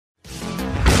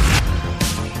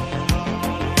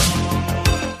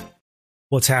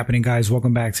What's happening, guys?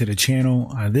 Welcome back to the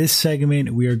channel. This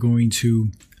segment, we are going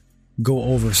to go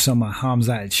over some of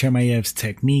Khamzat Chimaev's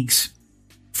techniques,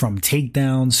 from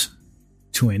takedowns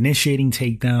to initiating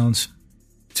takedowns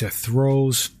to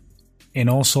throws, and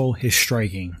also his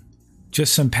striking.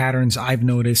 Just some patterns I've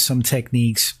noticed, some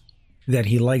techniques that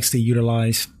he likes to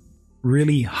utilize.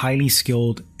 Really highly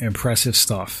skilled, impressive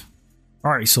stuff.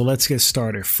 Alright, so let's get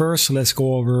started. First, let's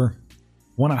go over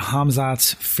one of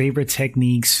Khamzat's favorite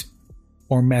techniques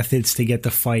or methods to get the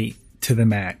fight to the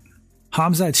mat.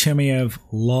 Khamzat Chimaev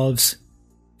loves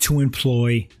to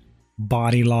employ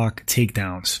body lock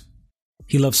takedowns.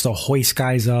 He loves to hoist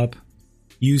guys up,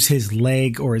 use his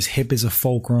leg or his hip as a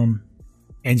fulcrum,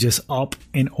 and just up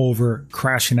and over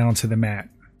crashing onto the mat.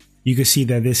 You can see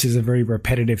that this is a very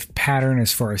repetitive pattern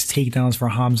as far as takedowns for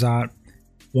Khamzat.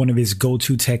 One of his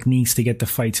go-to techniques to get the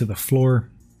fight to the floor.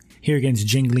 Here against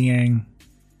Jing Liang,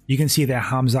 you can see that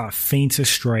Khamzat feints a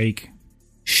strike,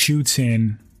 shoots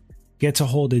in, gets a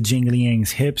hold of Jing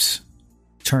Liang's hips,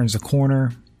 turns the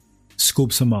corner,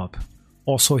 scoops him up.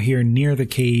 Also here near the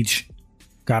cage,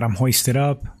 got him hoisted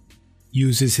up,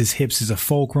 uses his hips as a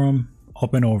fulcrum,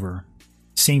 up and over.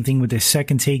 Same thing with his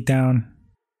second takedown,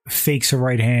 fakes a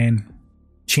right hand,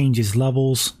 changes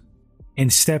levels,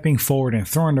 and stepping forward and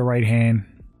throwing the right hand,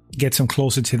 gets him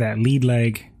closer to that lead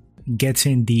leg, gets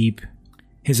in deep.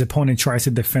 His opponent tries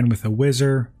to defend with a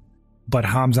whizzer, but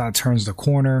Khamzat turns the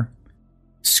corner,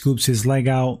 scoops his leg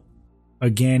out,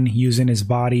 again using his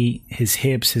body, his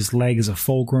hips, his leg as a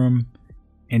fulcrum,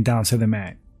 and down to the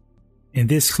mat. In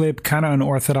this clip, kind of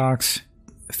unorthodox,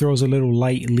 throws a little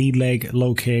light lead leg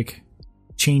low kick,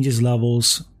 changes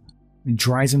levels,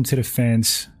 drives him to the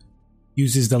fence,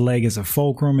 uses the leg as a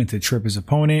fulcrum and to trip his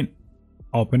opponent,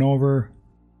 up and over,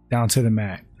 down to the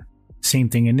mat. Same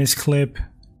thing in this clip,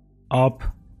 up,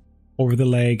 over the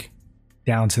leg,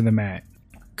 down to the mat.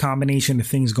 Combination of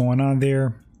things going on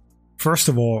there. First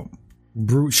of all,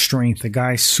 brute strength. The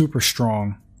guy's super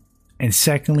strong. And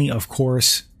secondly, of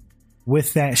course,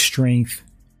 with that strength,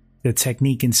 the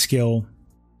technique and skill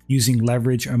using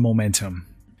leverage and momentum.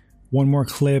 One more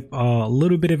clip, a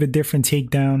little bit of a different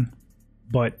takedown,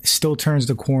 but still turns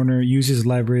the corner, uses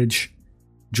leverage,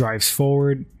 drives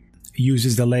forward,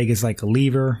 uses the leg as like a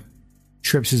lever,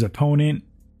 trips his opponent,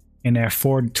 and that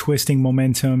forward twisting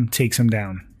momentum takes him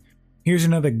down. Here's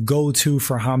another go-to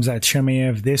for Khamzat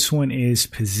Chimaev. This one is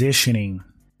positioning.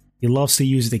 He loves to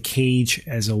use the cage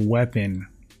as a weapon.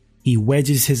 He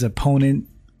wedges his opponent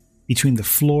between the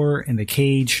floor and the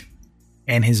cage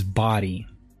and his body.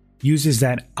 Uses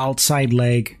that outside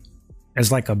leg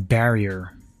as like a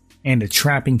barrier and a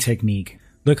trapping technique.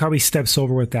 Look how he steps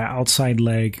over with that outside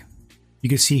leg. You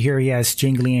can see here he has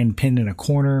Jing Liang pinned in a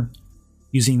corner,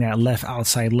 using that left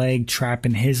outside leg,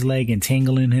 trapping his leg,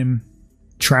 entangling him,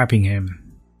 trapping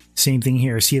him. Same thing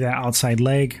here. See that outside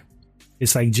leg?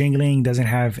 It's like Jing Liang doesn't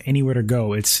have anywhere to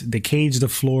go. It's the cage, the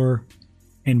floor,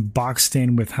 and boxed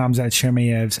in with Khamzat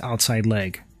Chimaev's outside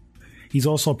leg. He's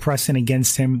also pressing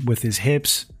against him with his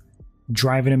hips,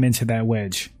 driving him into that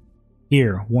wedge.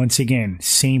 Here, once again,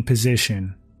 same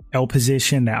position. L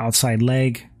position, the outside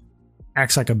leg,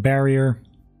 acts like a barrier.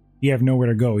 You have nowhere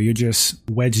to go. You're just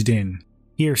wedged in.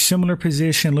 Here, similar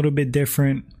position, a little bit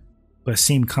different, but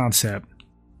same concept.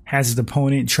 Has his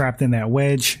opponent trapped in that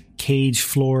wedge, cage,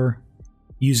 floor,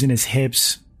 using his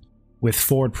hips with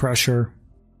forward pressure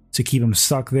to keep him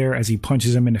stuck there as he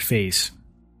punches him in the face.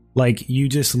 Like, you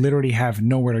just literally have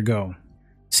nowhere to go.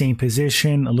 Same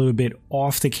position, a little bit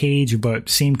off the cage, but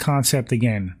same concept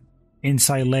again.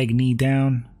 Inside leg, knee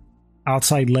down,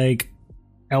 outside leg,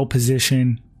 L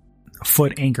position,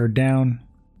 foot anchored down,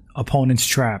 opponent's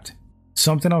trapped.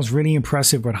 Something else really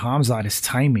impressive with Khamzat is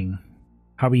timing.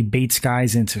 How he baits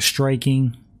guys into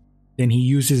striking, then he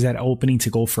uses that opening to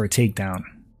go for a takedown.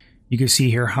 You can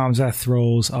see here Khamzat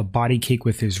throws a body kick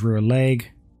with his rear leg,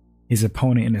 his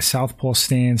opponent in a southpaw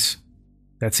stance.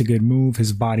 That's a good move.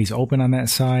 His body's open on that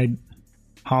side.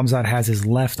 Khamzat has his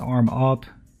left arm up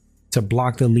to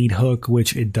block the lead hook,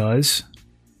 which it does.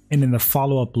 And then the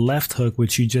follow-up left hook,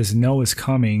 which you just know is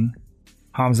coming,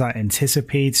 Khamzat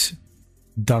anticipates,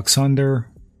 ducks under,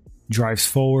 drives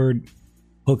forward,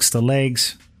 hooks the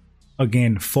legs.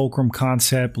 Again, fulcrum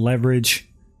concept, leverage,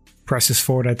 presses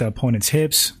forward at the opponent's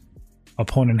hips.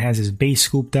 Opponent has his base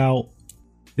scooped out.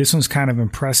 This one's kind of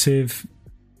impressive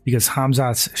because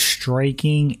Khamzat's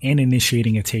striking and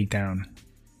initiating a takedown.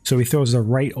 So he throws the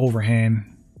right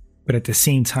overhand, but at the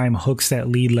same time hooks that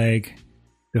lead leg.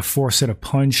 The force of the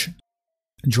punch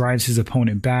drives his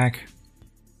opponent back.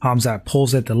 Khamzat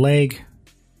pulls at the leg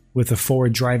with the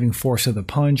forward driving force of the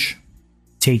punch.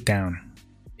 Takedown.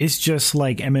 It's just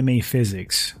like MMA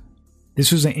physics.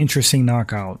 This was an interesting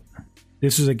knockout.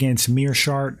 This was against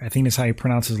Meerschaert. I think that's how you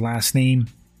pronounce his last name.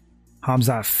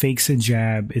 Khamzat fakes a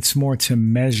jab. It's more to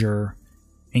measure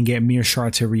and get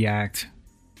Meerschaert to react.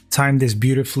 Timed this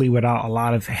beautifully without a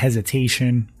lot of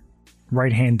hesitation.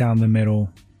 Right hand down the middle.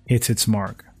 Hits its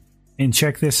mark. And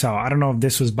check this out. I don't know if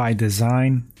this was by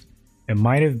design. It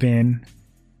might have been.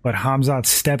 But Khamzat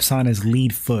steps on his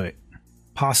lead foot.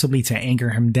 Possibly to anchor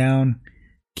him down.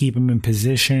 Keep him in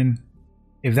position.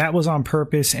 If that was on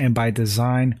purpose and by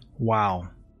design, wow.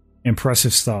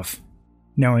 Impressive stuff.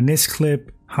 Now in this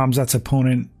clip, Khamzat's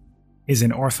opponent is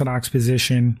in orthodox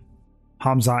position.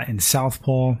 Khamzat in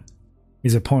southpaw.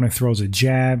 His opponent throws a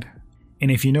jab.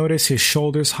 And if you notice, his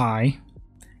shoulder's high.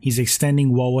 He's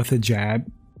extending well with a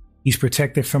jab. He's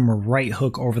protected from a right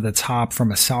hook over the top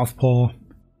from a southpaw.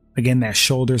 Again, that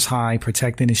shoulder's high,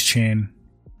 protecting his chin.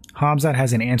 Khamzat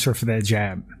has an answer for that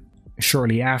jab.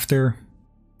 Shortly after,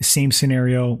 same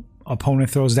scenario, opponent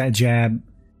throws that jab,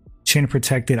 chin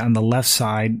protected on the left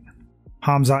side.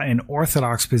 Khamzat in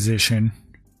orthodox position.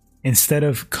 Instead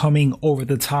of coming over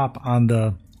the top on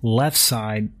the left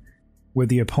side where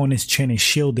the opponent's chin is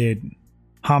shielded,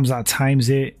 Khamzat times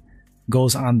it,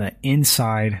 goes on the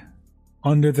inside,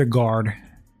 under the guard,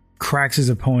 cracks his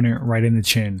opponent right in the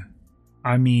chin.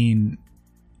 I mean,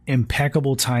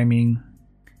 impeccable timing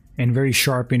and very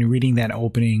sharp in reading that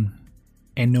opening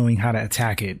and knowing how to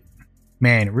attack it.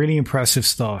 Man, really impressive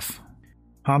stuff.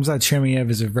 Khamzat Chimaev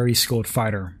is a very skilled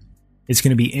fighter. It's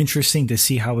going to be interesting to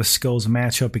see how his skills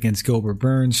match up against Gilbert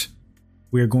Burns.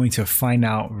 We are going to find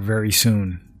out very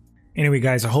soon. Anyway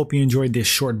guys, I hope you enjoyed this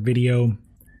short video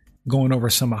going over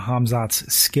some of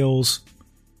Khamzat's skills,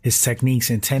 his techniques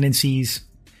and tendencies.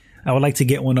 I would like to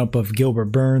get one up of Gilbert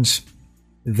Burns.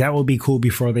 That will be cool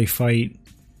before they fight.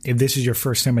 If this is your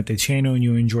first time at the channel and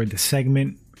you enjoyed the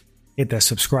segment, hit that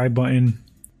subscribe button,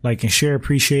 like and share,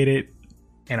 appreciate it,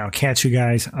 and I'll catch you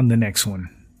guys on the next one.